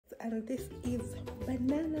and this is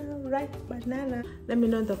banana, ripe banana. Let me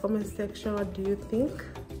know in the comment section, what do you think?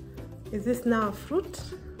 Is this now a fruit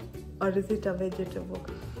or is it a vegetable?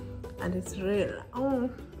 And it's real. Oh,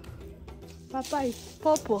 Papa is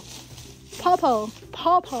purple. Purple.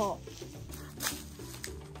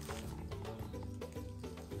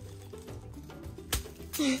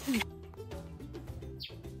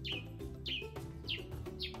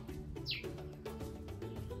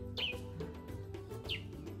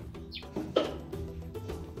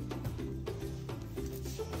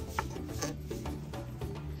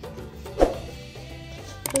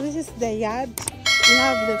 So this is the yard. We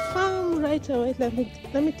have the farm right away. Let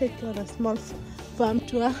me take you on a small farm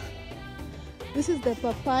tour. This is the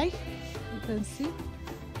papaya. You can see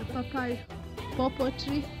the papaya pawpaw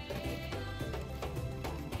tree.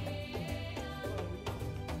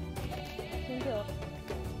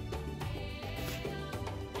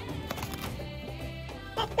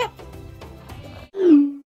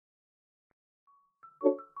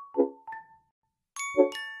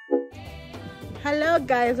 Hello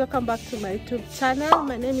guys, welcome back to my YouTube channel.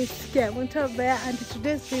 My name is Kemunto, and in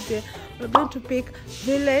today's video we're going to pick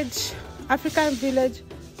African village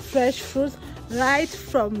fresh fruits right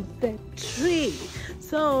from the tree.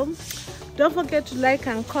 So don't forget to like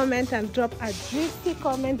and comment and drop a juicy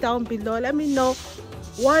comment down below. Let me know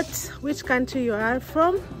which country you're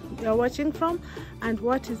watching from, and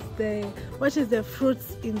what is the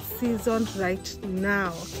fruits in season right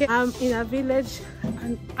now. Okay, I'm in a village,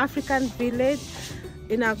 an African village,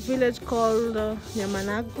 in a village called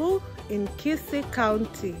Nyamanangu in Kisii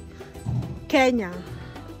County, Kenya.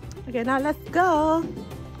 Okay, now let's go.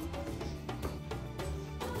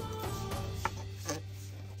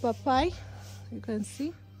 Papaya, you can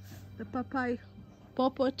see the papaya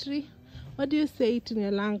pawpaw tree. What do you say it in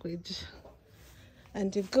your language?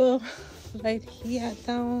 And you go right here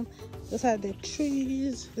down. Those are the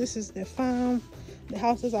trees. This is the farm. The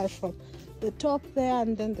houses are from the top there,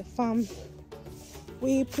 and then the farm.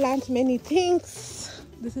 We plant many things.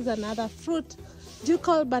 This is another fruit. Do you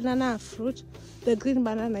call banana a fruit? The green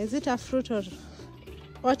banana, is it a fruit or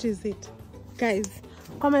what is it? Guys,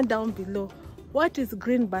 comment down below. What is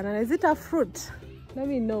green banana? Is it a fruit? Let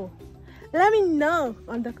me know. Let me know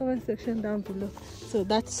on the comment section down below. So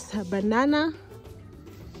that's a banana.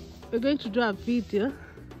 We're going to do a video.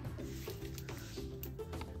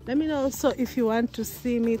 Let me know also if you want to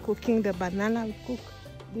see me cooking the banana. We cook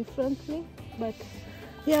differently, but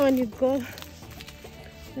yeah, when you go,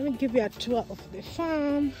 let me give you a tour of the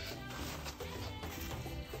farm.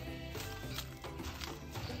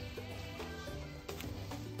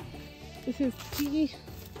 This is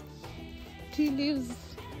tea leaves.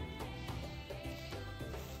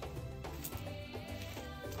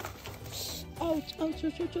 Ouch, ouch,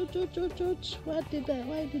 ouch, ouch, ouch, ouch, ouch. Why did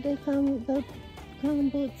I come without gum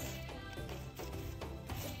boots?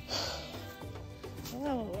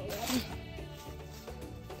 Oh.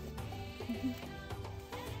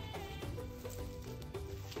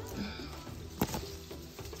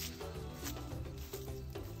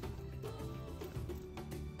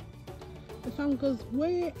 The farm goes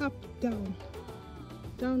way up, down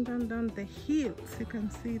the hills. You can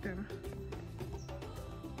see them.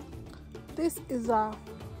 This is a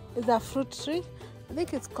fruit tree. I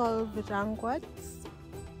think it's called virangwat,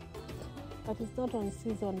 but it's not on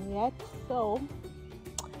season yet, so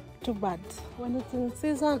too bad. When it's in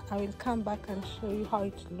season, I will come back and show you how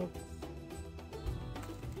it looks.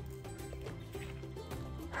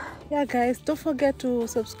 Yeah guys, don't forget to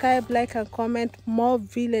subscribe, like and comment. More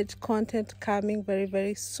village content coming very,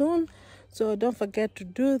 very soon, so don't forget to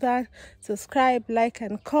do that. Subscribe, like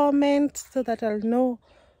and comment, so that I'll know.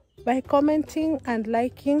 By commenting and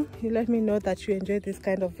liking, you let me know that you enjoy this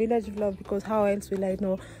kind of village vlog, because how else will I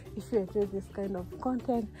know if you enjoy this kind of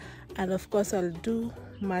content? And of course, I'll do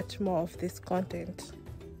much more of this content.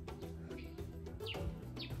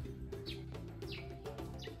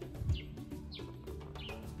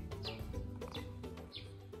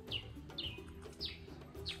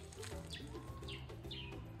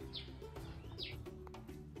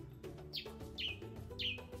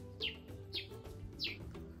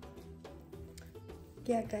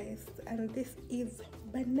 Yeah guys, and this is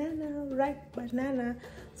banana, ripe banana.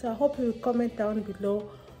 So I hope you will comment down below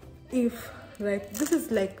if this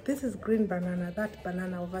is green banana, that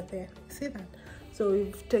banana over there, see that? So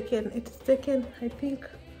it's taken I think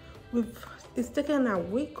it's taken a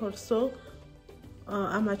week or so,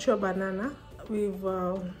 a mature banana. We've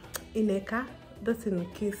in Eka, that's in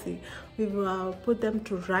Kisii, we've put them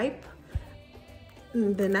to ripe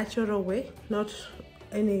in the natural way, not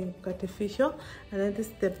any artificial. And then this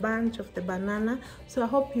is the bunch of the banana. So I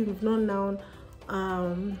hope you've known now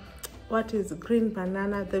what is green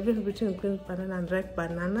banana, the difference between green banana and red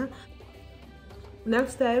banana.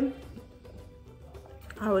 Next time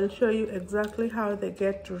I will show you exactly how they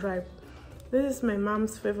get ripe. This is my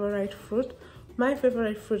mom's favorite fruit. My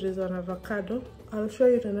favorite fruit is an avocado. I'll show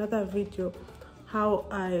you in another video how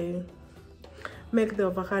I make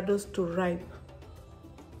the avocados to ripe.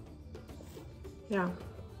 Yeah,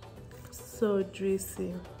 so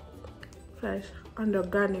juicy, fresh and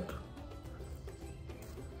organic.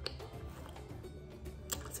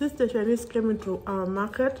 Since the Chinese came into our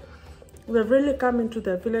market, they've really come into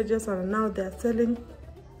the villages and now they're selling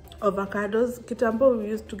avocados. Kitambo, we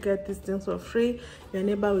used to get these things for free. Your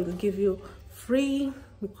neighbor will give you free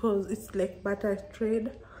because it's like barter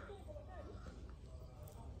trade.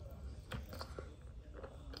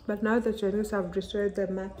 But now the Chinese have destroyed the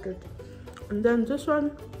market. And then this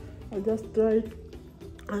one, I just dry it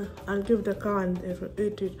and give the cow and they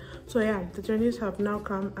eat it. So yeah, the Chinese have now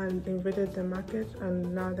come and invaded the market,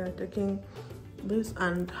 and now they're taking this.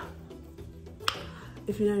 And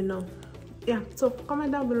if you don't know, yeah, so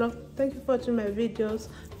comment down below. Thank you for watching my videos.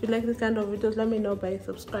 If you like this kind of videos, let me know by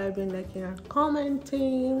subscribing, liking and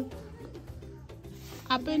commenting.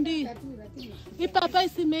 Apendi ipapa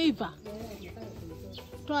isimeiva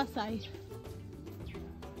toa sai.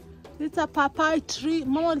 It's a papai tree.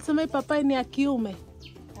 Mama alisema papai ni ya kiume.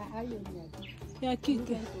 Ya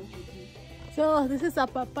kike. So this is a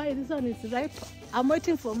papai. This one is ripe. I'm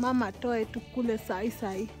waiting for Mama toe to kule sai.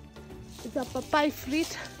 It's a papai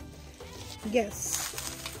fruit. Yes.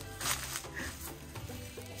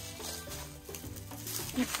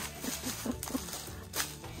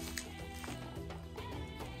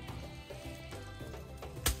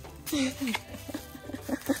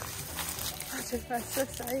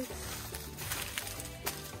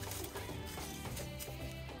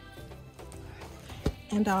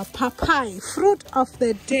 And our papai, fruit of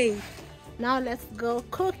the day. Now let's go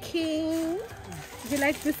cooking. If you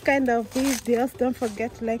like this kind of videos, don't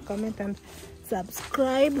forget to like, comment and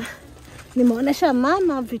subscribe. Nimeonesha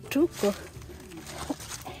mama vituko.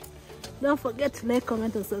 Don't forget to like,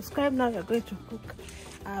 comment and subscribe. Now we're going to cook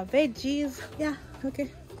our veggies. Yeah,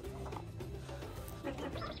 okay.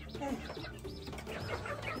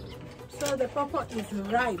 So the pawpaw is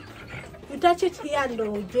ripe. You touch it here and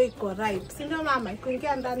ujue iko ripe. Sindio mama,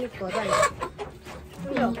 ikuingia ndani iko ripe.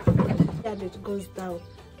 No, and it goes down.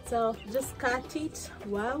 So just cut it.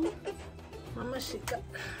 Wow. Mama shika.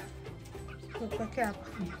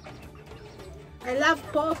 I love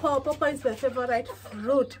pawpaw. Pawpaw is my favorite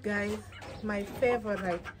fruit, guys. My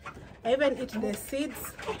favorite. I even eat the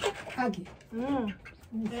seeds.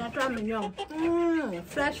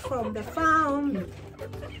 Fresh from the farm.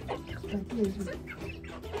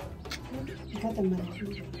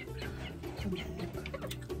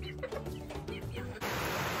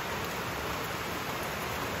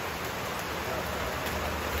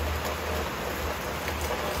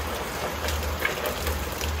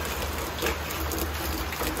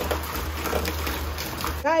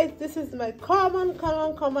 Guys, this is my common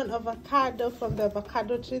avocado from the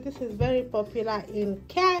avocado tree. This is very popular in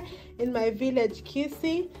my village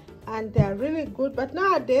Kisii, and they are really good. But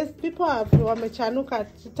nowadays people have wamechanuka.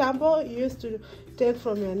 Kitambo you used to take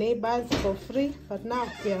from your neighbors for free, but now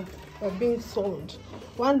they're being sold.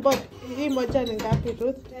 One bob, hii moja ni ngapi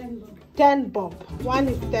Ruth? 10 bob. One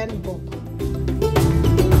is 10 bob.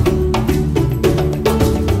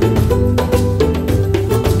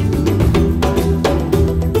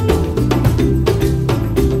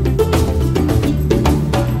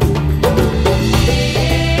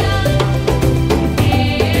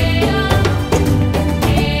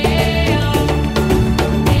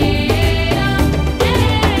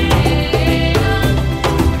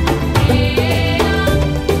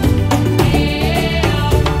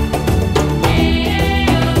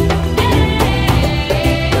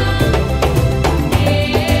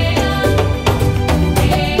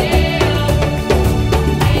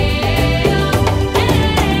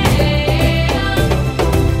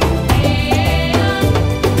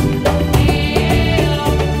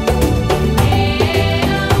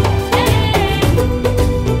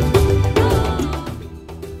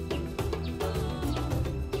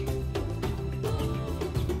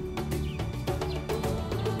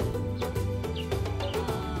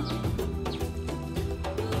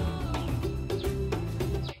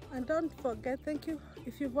 Don't forget, thank you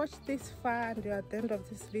if you've watched this far and you're at the end of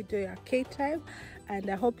this video, you're K-time, and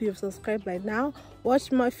I hope you've subscribed by now.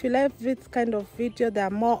 Watch more if you like this kind of video. There are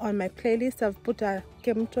more on my playlist. I've put a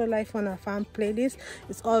Kemunto life on a farm playlist.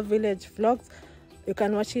 It's all village vlogs. You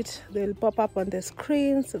can watch it, they'll pop up on the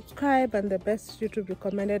screen. Subscribe, and the best YouTube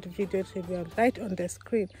recommended video will be right on the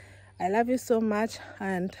screen. I love you so much,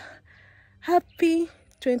 and happy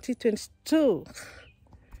 2022.